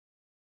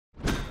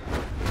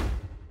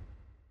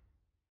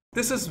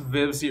This is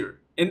Vivs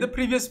here. In the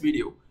previous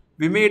video,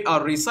 we made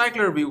our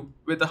recycler view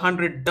with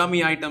 100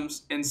 dummy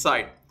items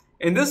inside.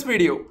 In this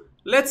video,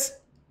 let's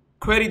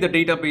query the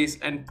database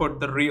and put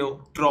the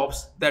real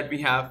drops that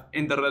we have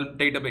in the Realm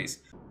database.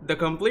 The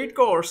complete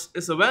course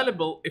is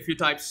available if you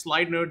type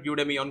slidenerd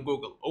Udemy on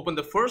Google. Open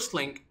the first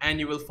link and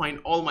you will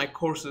find all my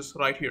courses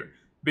right here.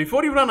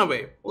 Before you run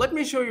away, let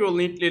me show you a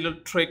neat little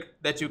trick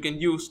that you can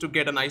use to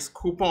get a nice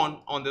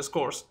coupon on this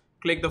course.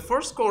 Click the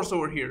first course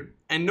over here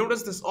and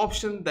notice this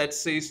option that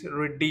says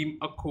redeem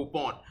a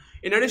coupon.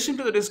 In addition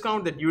to the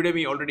discount that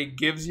Udemy already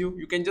gives you,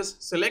 you can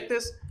just select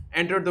this,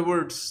 enter the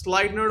word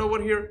slidenerd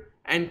over here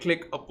and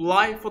click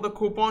apply for the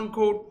coupon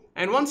code.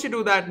 And once you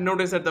do that,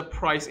 notice that the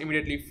price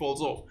immediately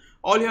falls off.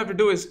 All you have to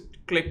do is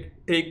click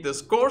take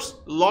this course,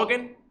 log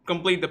in,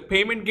 complete the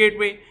payment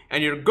gateway,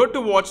 and you're good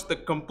to watch the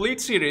complete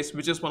series,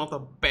 which is one of the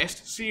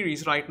best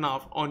series right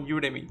now on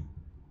Udemy.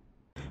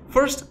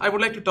 First, I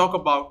would like to talk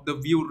about the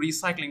view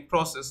recycling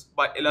process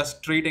by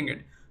illustrating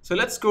it. So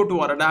let's go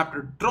to our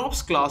adapter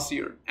drops class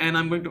here, and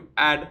I'm going to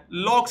add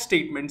log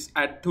statements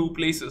at two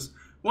places.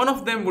 One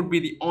of them would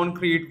be the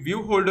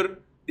onCreateViewHolder,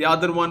 the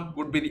other one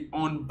would be the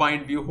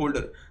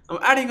onBindViewHolder. Now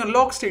adding a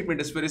log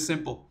statement is very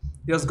simple.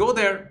 Just go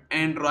there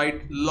and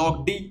write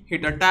log d,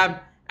 hit a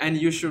tab, and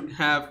you should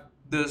have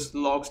this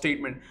log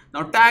statement.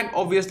 Now tag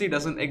obviously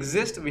doesn't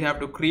exist, we have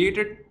to create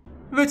it,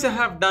 which I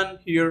have done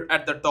here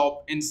at the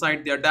top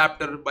inside the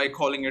adapter by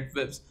calling it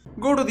Vivs.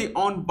 Go to the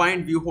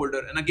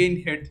onBindViewHolder and again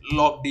hit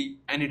log d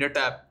and hit a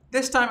tab.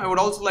 This time I would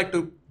also like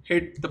to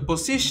hit the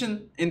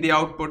position in the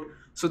output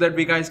so that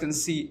we guys can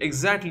see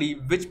exactly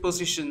which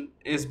position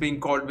is being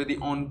called with the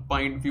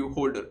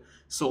onBindViewHolder.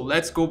 So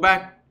let's go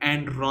back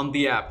and run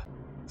the app.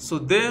 So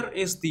there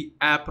is the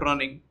app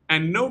running,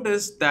 and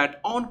notice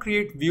that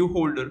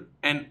onCreateViewHolder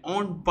and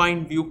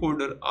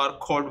onBindViewHolder are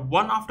called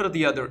one after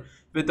the other,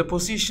 with the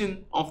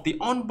position of the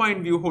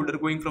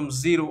onBindViewHolder going from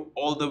 0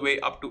 all the way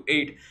up to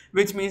 8,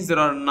 which means there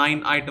are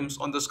 9 items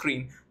on the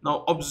screen.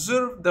 Now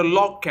observe the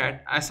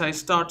logcat as I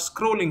start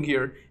scrolling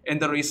here in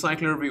the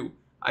recycler view.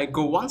 I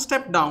go one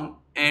step down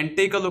and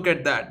take a look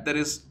at that. There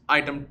is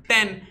item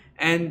 10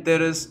 and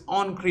there is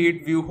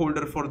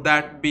onCreateViewHolder for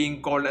that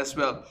being called as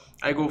well.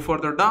 I go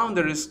further down,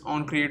 there is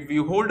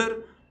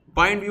onCreateViewHolder,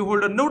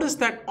 BindViewHolder. Notice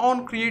that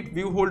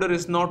onCreateViewHolder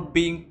is not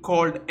being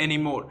called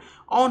anymore.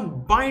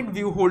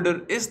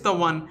 onBindViewHolder is the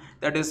one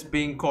that is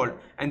being called,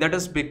 and that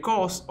is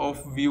because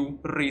of view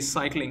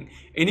recycling.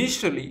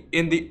 Initially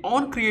in the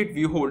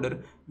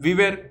onCreateViewHolder, we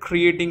were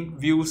creating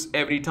views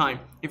every time.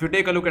 If you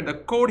take a look at the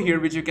code here,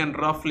 which you can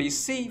roughly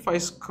see, if I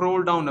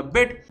scroll down a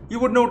bit, you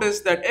would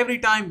notice that every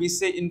time we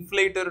say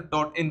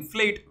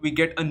inflator.inflate, we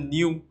get a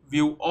new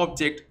view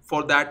object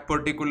for that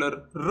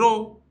particular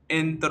row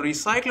in the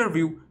recycler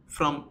view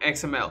from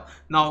XML.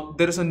 Now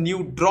there is a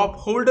new drop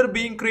holder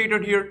being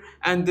created here,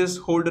 and this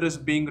holder is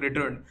being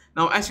returned.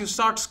 Now as you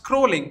start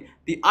scrolling,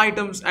 the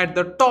items at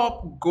the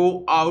top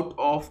go out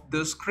of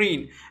the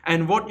screen,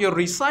 and what your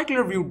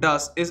recycler view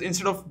does is,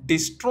 instead of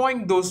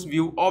destroying those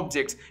view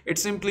objects, it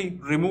simply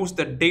removes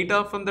the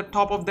data from the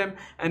top of them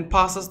and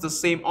passes the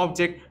same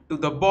object to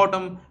the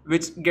bottom,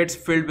 which gets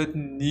filled with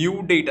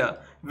new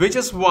data, which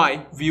is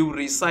why view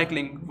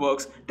recycling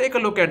works. Take a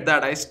look at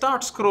that. I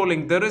start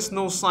scrolling, there is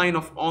no sign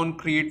of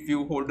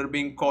onCreateViewHolder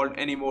being called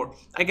anymore.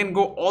 I can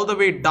go all the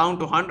way down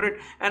to 100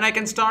 and I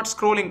can start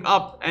scrolling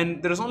up,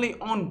 and there is only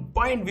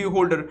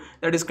onBindViewHolder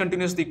that is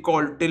continuously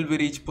called till we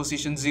reach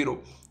position 0.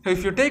 So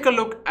if you take a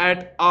look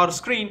at our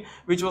screen,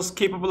 which was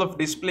capable of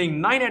displaying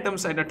 9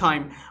 items at a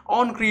time,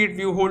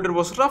 onCreateViewHolder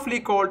was roughly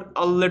called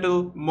a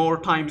little more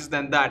times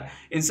than that.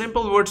 In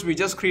simple words, we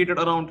just created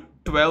around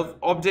 12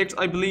 objects,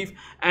 I believe,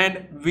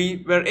 and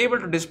we were able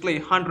to display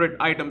 100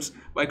 items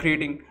by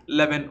creating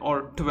 11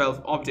 or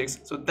 12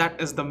 objects. So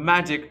that is the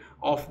magic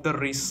of the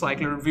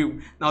recycler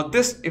view. Now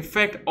this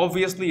effect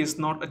obviously is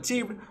not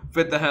achieved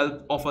with the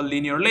help of a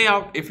linear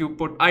layout if you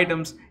put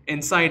items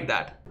inside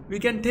that. We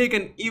can take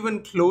an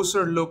even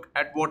closer look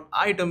at what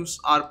items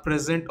are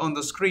present on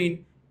the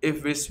screen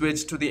if we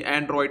switch to the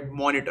Android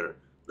monitor.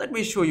 Let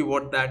me show you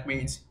what that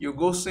means. You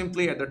go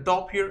simply at the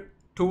top here,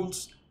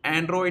 Tools,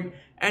 Android,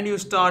 and you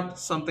start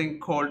something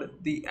called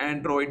the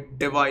Android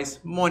device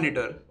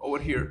monitor over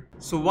here.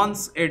 So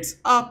once it's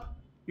up,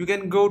 you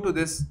can go to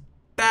this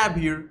tab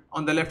here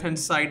on the left hand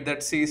side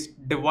that says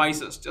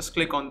devices. Just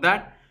click on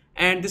that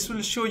and this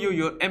will show you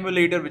your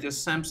emulator, which is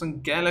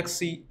Samsung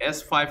Galaxy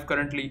S5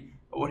 currently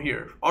over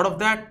here. Out of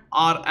that,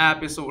 our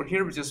app is over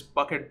here, which is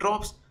bucket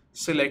drops.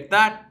 Select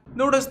that.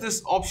 Notice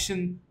this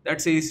option that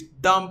says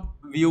dump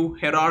view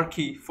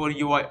hierarchy for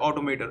UI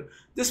Automator.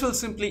 This will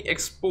simply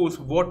expose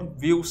what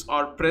views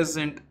are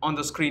present on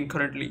the screen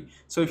currently.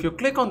 So if you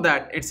click on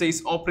that, it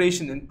says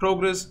operation in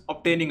progress,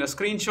 obtaining a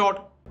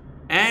screenshot.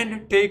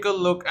 And take a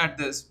look at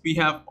this. We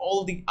have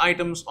all the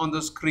items on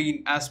the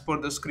screen as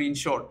per the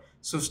screenshot.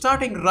 So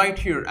starting right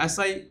here, as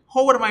I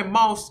hover my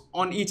mouse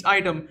on each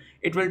item,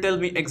 it will tell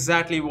me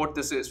exactly what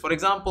this is. For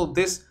example,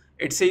 this,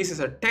 it says, is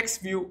a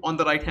text view on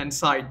the right hand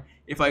side.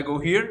 If I go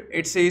here,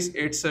 it says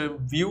it's a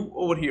view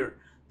over here.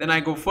 Then I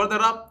go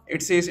further up,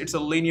 it says it's a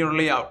linear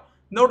layout.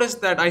 notice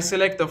that I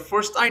select the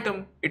first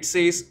item, it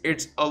says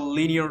it's a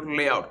linear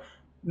layout.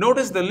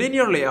 Notice the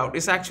linear layout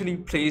is actually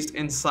placed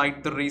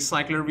inside the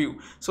recycler view.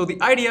 So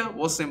the idea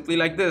was simply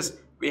like this.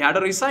 We had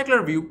a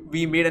recycler view,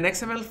 we made an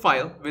XML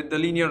file with the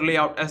linear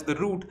layout as the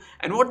root,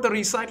 and what the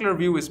recycler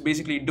view is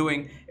basically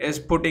doing is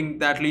putting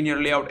that linear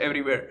layout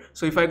everywhere.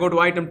 So if I go to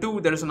item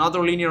 2, there is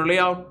another linear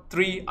layout,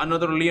 3,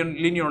 another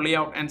linear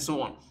layout, and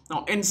so on.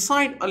 Now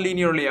inside a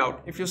linear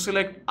layout, if you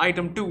select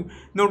item 2,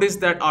 notice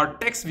that our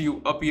text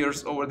view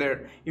appears over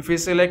there. If we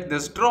select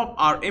this drop,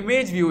 our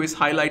image view is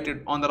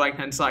highlighted on the right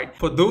hand side.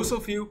 For those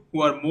of you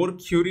who are more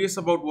curious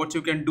about what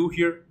you can do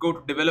here, go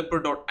to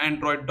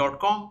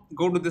developer.android.com,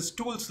 go to this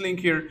tools link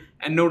here,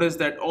 and notice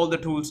that all the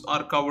tools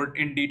are covered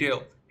in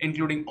detail,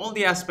 including all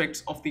the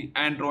aspects of the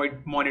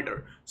Android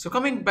monitor. So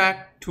coming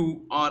back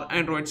to our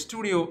Android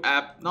Studio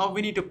app, now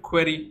we need to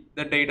query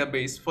the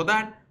database. For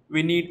that,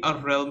 we need a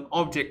Realm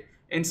object.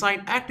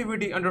 Inside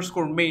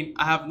activity_main,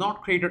 I have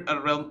not created a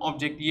Realm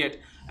object yet,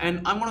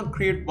 and I'm going to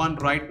create one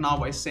right now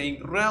by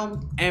saying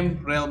realm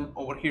mRealm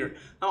over here.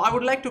 Now I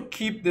would like to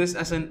keep this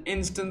as an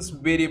instance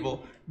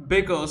variable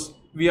because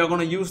we are going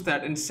to use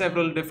that in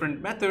several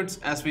different methods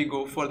as we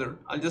go further.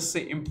 I'll just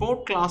say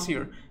import class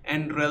here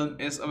and realm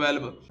is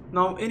available.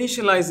 Now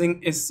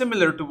initializing is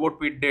similar to what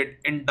we did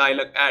in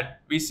dialog add.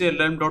 We say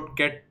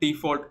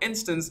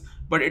realm.getDefaultInstance,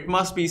 but it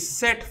must be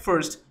set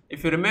first.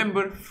 If you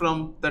remember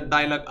from the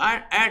dialog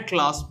add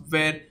class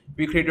where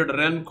we created a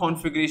realm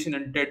configuration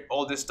and did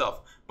all this stuff.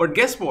 But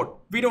guess what?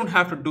 We don't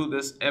have to do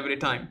this every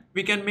time.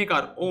 We can make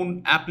our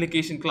own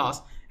application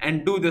class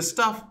and do this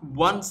stuff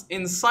once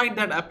inside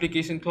that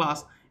application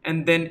class,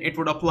 and then it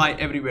would apply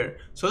everywhere.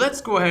 So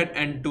let's go ahead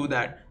and do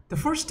that. The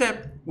first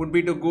step would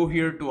be to go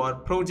here to our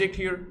project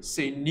here,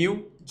 say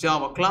new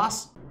Java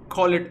class,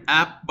 call it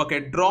app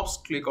bucket drops,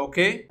 click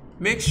OK.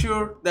 Make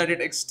sure that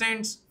it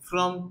extends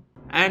from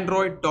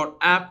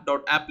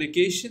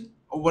android.app.application.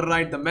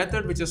 Override the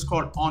method which is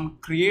called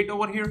onCreate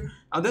over here.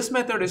 Now this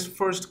method is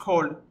first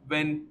called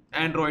when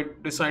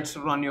Android decides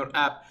to run your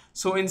app.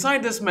 So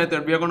inside this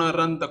method we are going to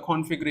run the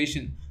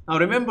configuration. Now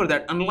remember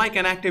that unlike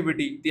an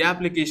activity, the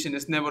application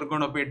is never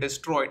going to be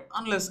destroyed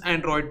unless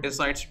Android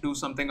decides to do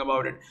something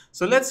about it.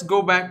 So let's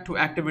go back to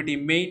activity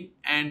main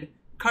and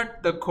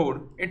cut the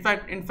code. In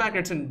fact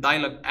it's in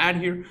dialog add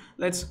here.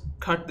 Let's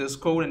cut this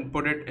code and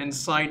put it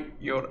inside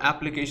your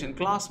application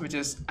class, which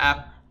is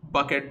app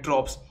bucket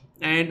drops,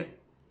 and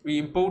we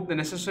import the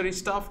necessary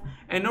stuff,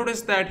 and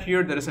notice that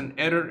here there is an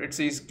error. It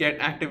says get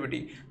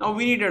activity. Now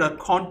we needed a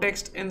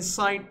context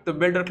inside the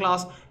builder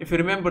class. If you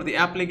remember, the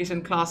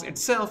application class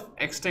itself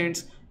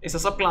extends is a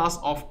subclass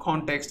of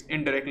context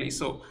indirectly.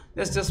 So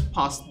let's just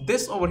pass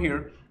this over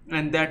here,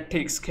 and that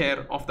takes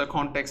care of the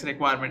context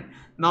requirement.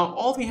 Now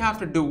all we have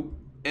to do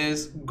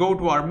is go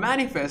to our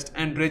manifest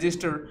and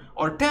register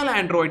or tell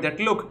Android that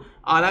look,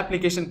 our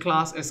application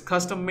class is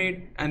custom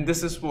made and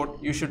this is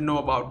what you should know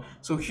about.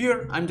 So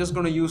here I'm just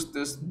going to use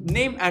this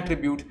name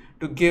attribute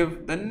to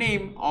give the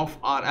name of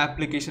our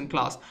application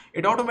class.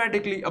 It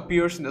automatically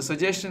appears in the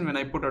suggestion when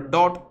I put a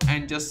dot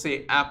and just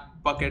say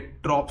app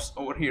bucket drops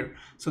over here.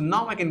 So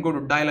now I can go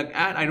to dialog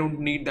add. I don't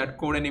need that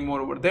code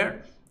anymore over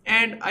there.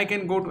 And I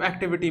can go to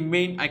activity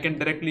main. I can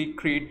directly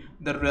create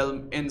the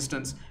Realm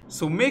instance.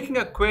 So making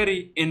a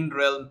query in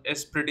Realm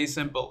is pretty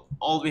simple.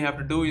 All we have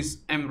to do is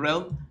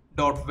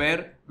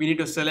mRealm.where. We need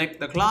to select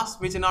the class,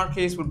 which in our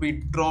case would be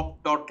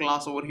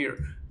drop.class over here.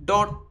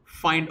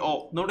 Find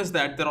all. Notice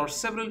that there are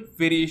several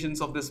variations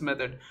of this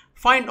method.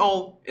 Find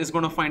all is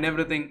going to find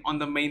everything on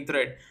the main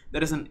thread.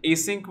 There is an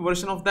async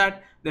version of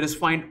that. There is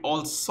find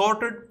all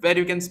sorted, where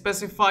you can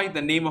specify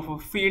the name of a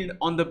field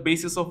on the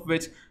basis of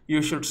which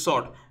you should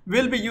sort.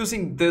 We'll be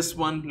using this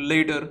one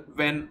later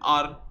when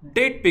our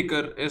date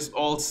picker is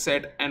all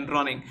set and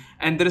running.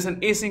 And there is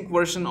an async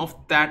version of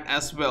that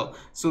as well.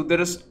 So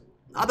there is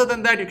other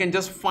than that, you can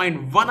just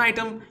find one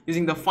item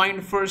using the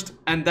find first,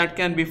 and that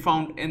can be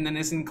found in an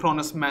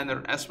asynchronous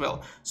manner as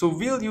well. So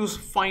we'll use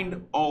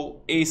find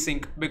all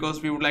async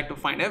because we would like to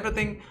find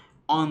everything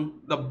on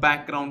the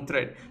background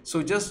thread.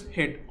 So just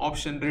hit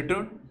option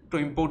return to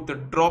import the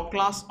drop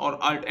class or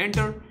alt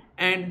enter,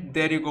 and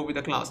there you go with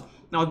the class.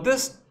 Now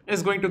this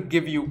is going to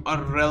give you a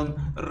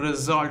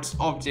RealmResults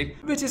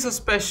object, which is a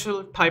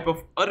special type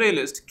of array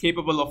list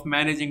capable of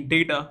managing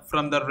data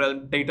from the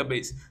Realm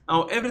database.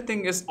 Now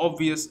everything is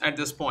obvious at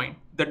this point.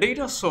 The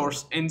data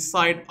source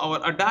inside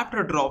our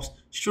adapter drops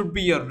should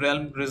be a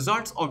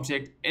RealmResults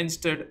object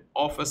instead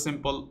of a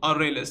simple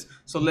array list.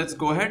 So let's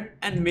go ahead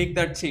and make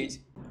that change.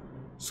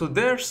 So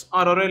there's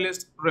our array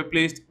list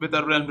replaced with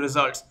a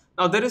RealmResults.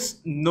 Now there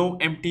is no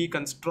empty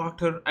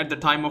constructor at the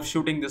time of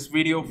shooting this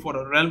video for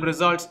a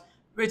RealmResults,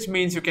 which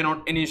means you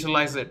cannot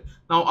initialize it.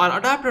 Now our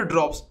adapter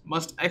drops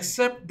must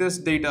accept this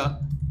data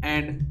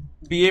and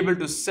be able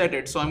to set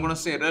it. So I'm going to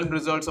say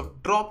RealmResults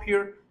of drop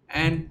here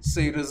and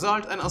say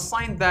result and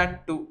assign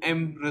that to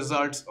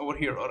mResults over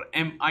here, or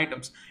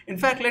mItems. In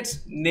fact, let's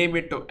name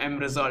it to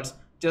mResults.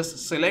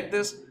 Just select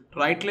this,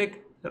 right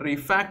click,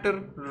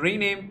 refactor,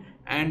 rename,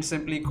 and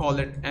simply call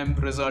it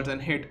mResults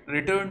and hit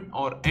return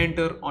or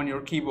enter on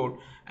your keyboard.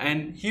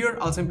 And here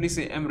I'll simply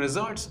say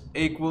mResults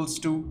equals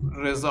to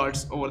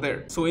results over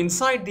there. So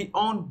inside the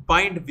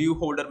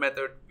onBindViewHolder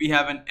method, we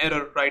have an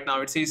error right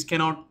now. It says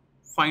cannot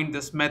find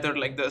this method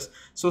like this.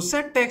 So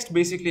setText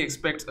basically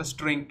expects a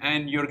string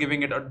and you're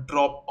giving it a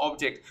drop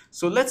object.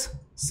 So let's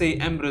say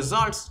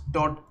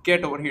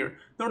mResults.get over here.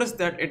 Notice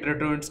that it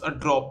returns a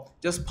drop.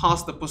 Just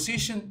pass the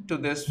position to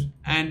this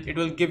and it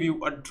will give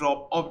you a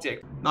drop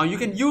object. Now you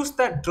can use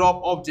that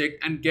drop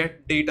object and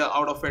get data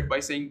out of it by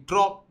saying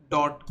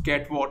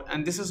drop.getWhat,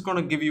 and this is going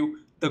to give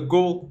you the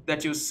goal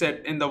that you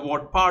set in the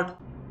what part.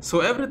 So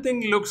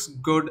everything looks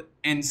good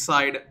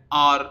inside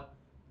our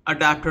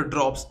adapter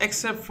drops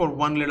except for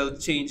one little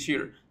change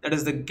here, that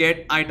is the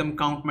get item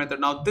count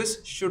method. Now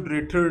this should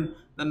return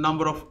the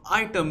number of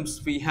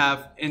items we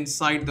have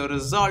inside the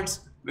results,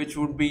 which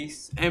would be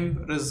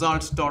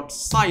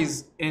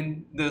mResults.size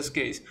in this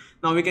case.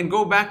 Now we can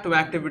go back to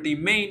activity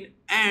main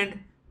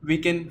and we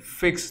can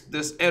fix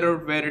this error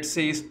where it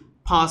says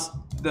pass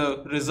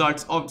the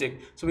results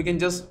object. So we can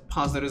just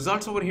pass the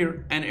results over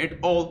here and it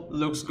all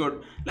looks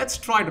good. Let's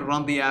try to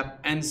run the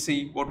app and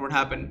see what would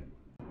happen.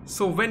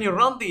 So when you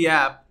run the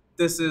app,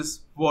 this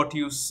is what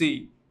you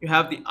see. You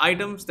have the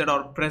items that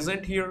are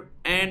present here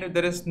and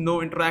there is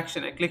no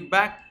interaction. I click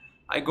back,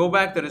 I go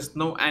back, there is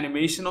no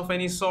animation of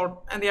any sort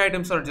and the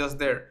items are just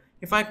there.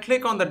 If I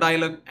click on the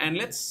dialog and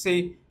let's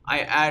say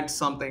I add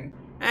something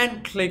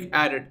and click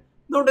add it,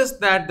 notice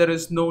that there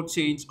is no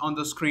change on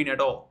the screen at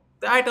all.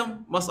 The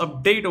item must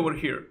update over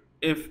here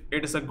if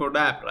it is a good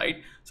app,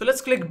 right? So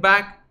let's click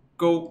back,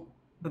 go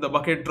to the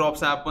bucket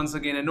drops app once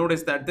again and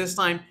notice that this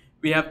time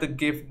we have the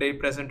gift day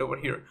present over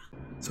here.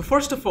 So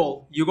first of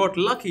all, you got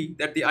lucky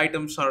that the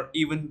items are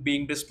even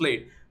being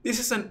displayed. This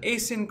is an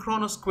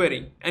asynchronous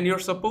query and you're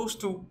supposed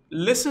to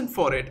listen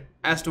for it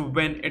as to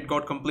when it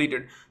got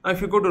completed. Now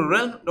if you go to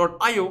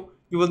realm.io,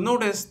 you will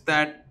notice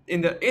that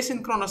in the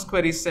asynchronous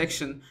queries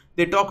section,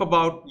 they talk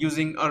about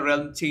using a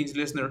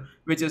RealmChangeListener,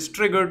 which is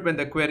triggered when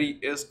the query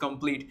is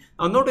complete.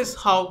 Now notice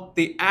how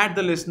they add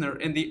the listener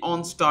in the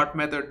onStart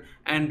method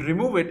and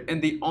remove it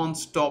in the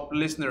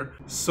onStopListener.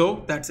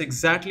 So that's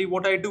exactly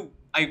what I do.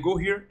 I go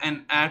here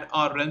and add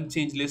our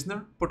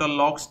RealmChangeListener, put a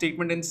log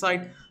statement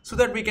inside so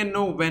that we can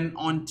know when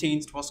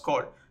onChanged was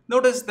called.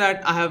 Notice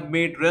that I have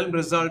made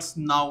RealmResults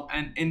now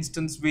an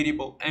instance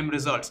variable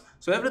mResults.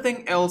 So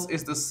everything else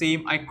is the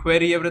same. I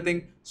query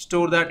everything,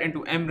 store that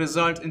into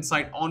mResults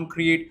inside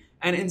onCreate,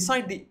 and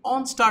inside the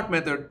onStart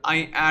method,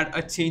 I add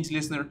a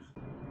change-listener,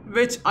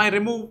 which I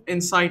remove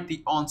inside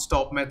the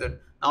onStop method.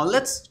 Now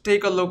let's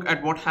take a look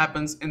at what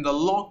happens in the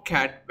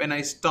logcat when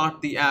I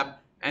start the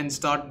app and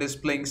start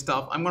displaying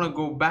stuff. I'm gonna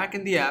go back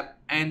in the app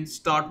and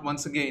start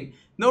once again.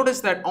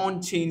 Notice that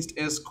onChanged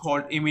is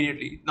called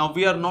immediately. Now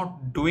we are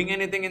not doing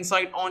anything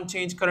inside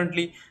onChange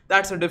currently.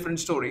 That's a different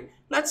story.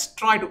 Let's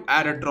try to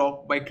add a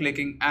drop by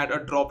clicking add a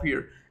drop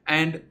here.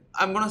 And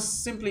I'm gonna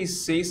simply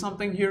say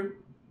something here.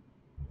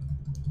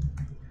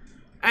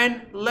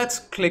 And let's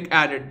click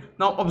add it.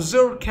 Now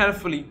observe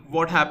carefully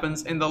what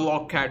happens in the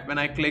logcat when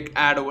I click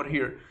add over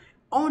here.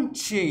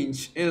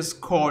 onChange is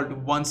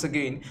called once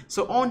again.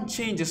 So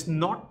onChange is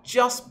not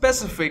just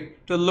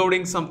specific to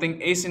loading something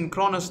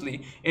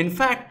asynchronously. In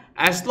fact,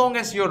 as long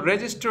as you're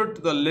registered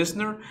to the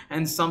listener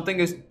and something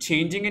is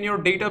changing in your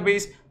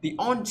database, the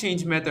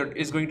onChange method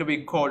is going to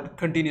be called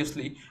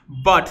continuously.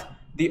 But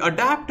the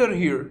adapter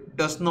here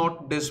does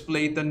not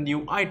display the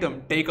new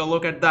item. Take a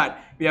look at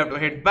that. We have to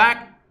hit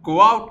back, go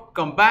out,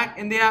 come back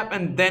in the app,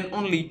 and then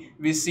only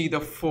we see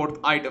the fourth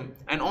item.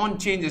 And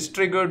onChange is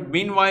triggered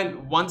meanwhile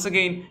once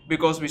again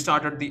because we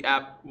started the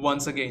app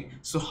once again.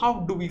 So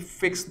how do we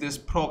fix this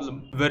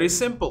problem? Very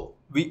simple.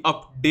 We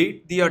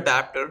update the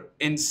adapter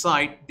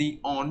inside the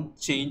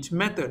onChange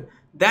method.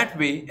 That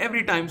way,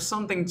 every time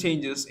something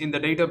changes in the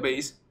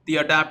database, the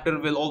adapter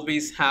will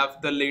always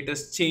have the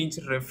latest change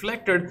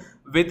reflected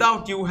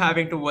without you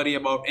having to worry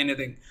about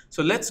anything.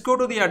 So let's go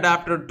to the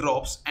adapter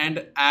drops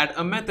and add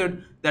a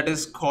method that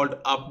is called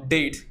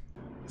update.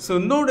 So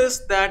notice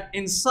that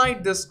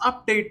inside this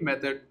update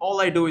method,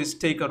 all I do is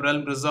take a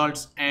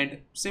RealmResults and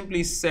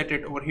simply set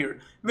it over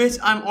here, which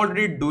I'm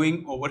already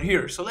doing over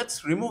here. So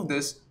let's remove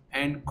this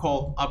and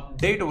call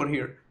update over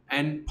here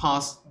and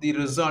pass the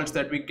results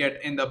that we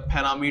get in the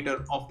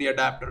parameter of the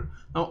adapter.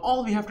 Now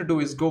all we have to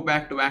do is go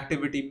back to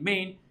activity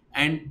main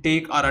and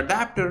take our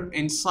adapter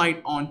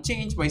inside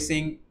onChange by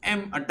saying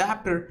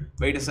mAdapter.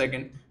 Wait a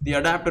second, the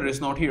adapter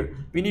is not here.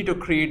 We need to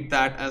create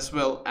that as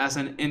well as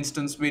an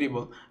instance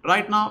variable.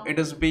 Right now it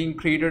is being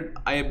created,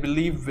 I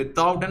believe,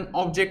 without an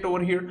object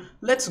over here.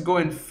 Let's go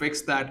and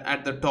fix that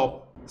at the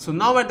top. So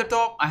now at the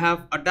top I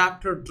have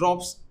adapter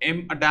drops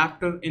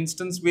mAdapter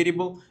instance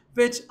variable,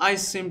 which I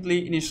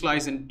simply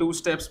initialize in 2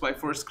 steps by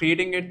first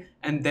creating it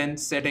and then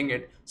setting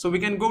it. So we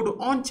can go to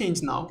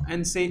onChange now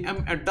and say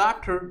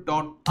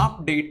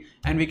adapter.update,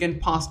 and we can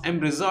pass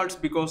results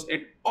because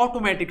it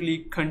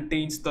automatically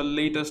contains the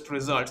latest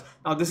results.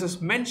 Now this is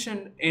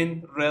mentioned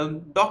in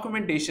Realm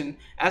documentation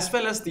as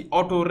well as the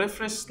auto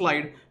refresh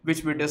slide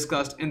which we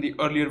discussed in the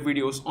earlier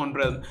videos on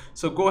Realm.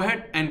 So go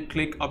ahead and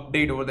click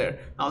update over there.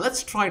 Now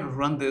let's try to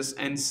run this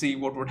and see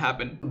what would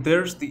happen.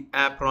 There's the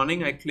app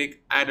running. I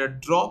click add a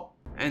drop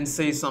and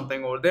say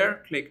something over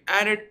there, click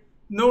add it.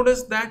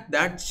 Notice that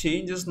that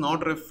change is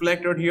not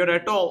reflected here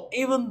at all,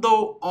 even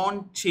though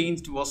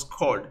onChanged was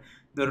called.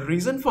 The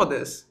reason for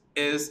this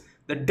is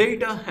the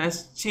data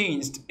has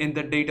changed in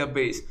the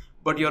database,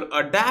 but your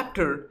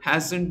adapter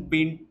hasn't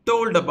been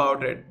told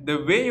about it.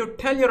 The way you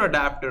tell your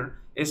adapter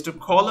is to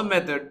call a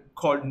method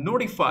called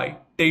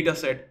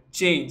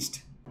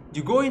notifyDataSetChanged.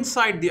 You go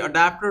inside the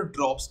adapter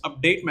drops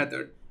update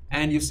method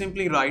and you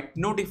simply write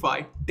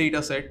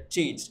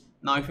notifyDataSetChanged.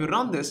 Now if you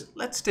run this,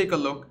 let's take a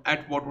look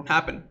at what would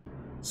happen.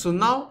 So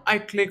now I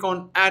click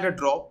on add a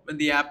drop when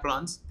the app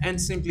runs and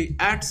simply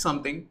add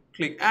something,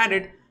 click add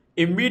it.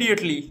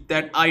 Immediately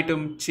that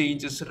item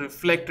change is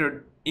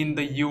reflected in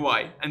the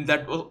UI, and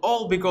that was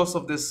all because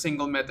of this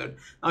single method.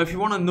 Now if you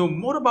want to know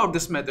more about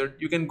this method,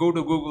 you can go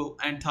to Google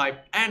and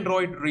type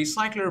Android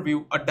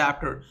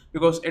RecyclerView.Adapter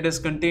because it is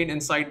contained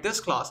inside this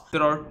class.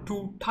 There are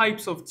 2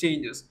 types of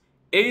changes.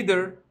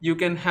 Either you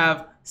can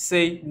have,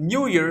 say,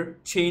 New Year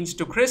change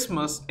to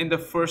Christmas in the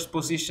first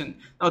position.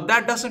 Now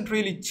that doesn't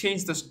really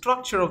change the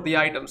structure of the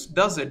items,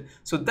 does it?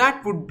 So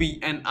that would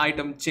be an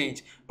item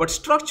change. But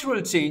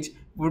structural change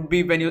would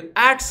be when you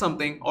add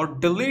something or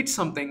delete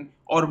something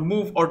or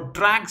move or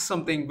drag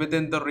something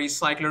within the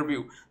recycler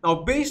view. Now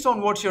based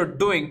on what you're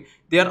doing,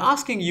 they are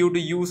asking you to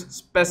use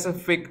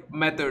specific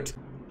methods.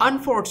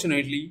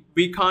 Unfortunately,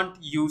 we can't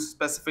use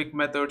specific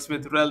methods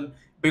with Realm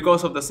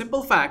because of the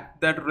simple fact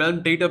that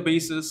Realm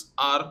databases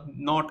are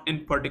not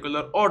in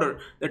particular order.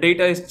 The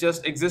data is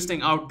just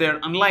existing out there,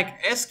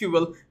 unlike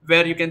SQL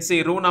where you can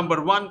say row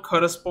number 1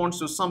 corresponds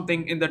to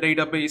something in the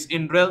database.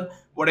 In Realm,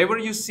 whatever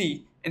you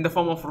see in the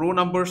form of row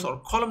numbers or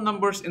column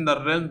numbers in the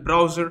Realm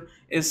browser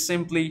is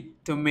simply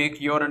to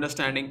make your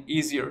understanding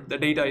easier. The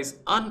data is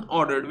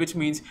unordered, which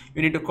means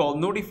you need to call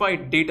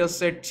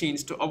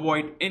notifyDataSetChanged to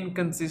avoid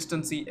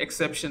inconsistency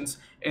exceptions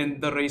in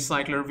the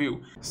recycler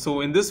view.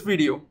 So in this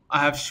video,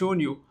 I have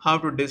shown you how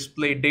to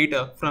display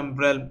data from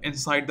Realm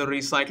inside the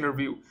recycler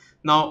view.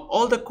 Now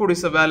all the code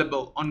is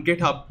available on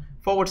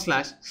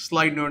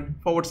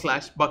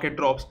GitHub/slidenerd/bucket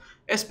drops.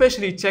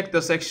 Especially check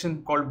the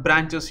section called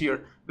branches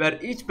here, where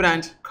each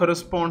branch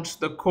corresponds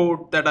to the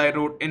code that I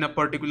wrote in a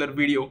particular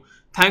video.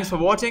 Thanks for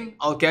watching.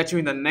 I'll catch you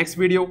in the next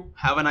video.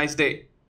 Have a nice day.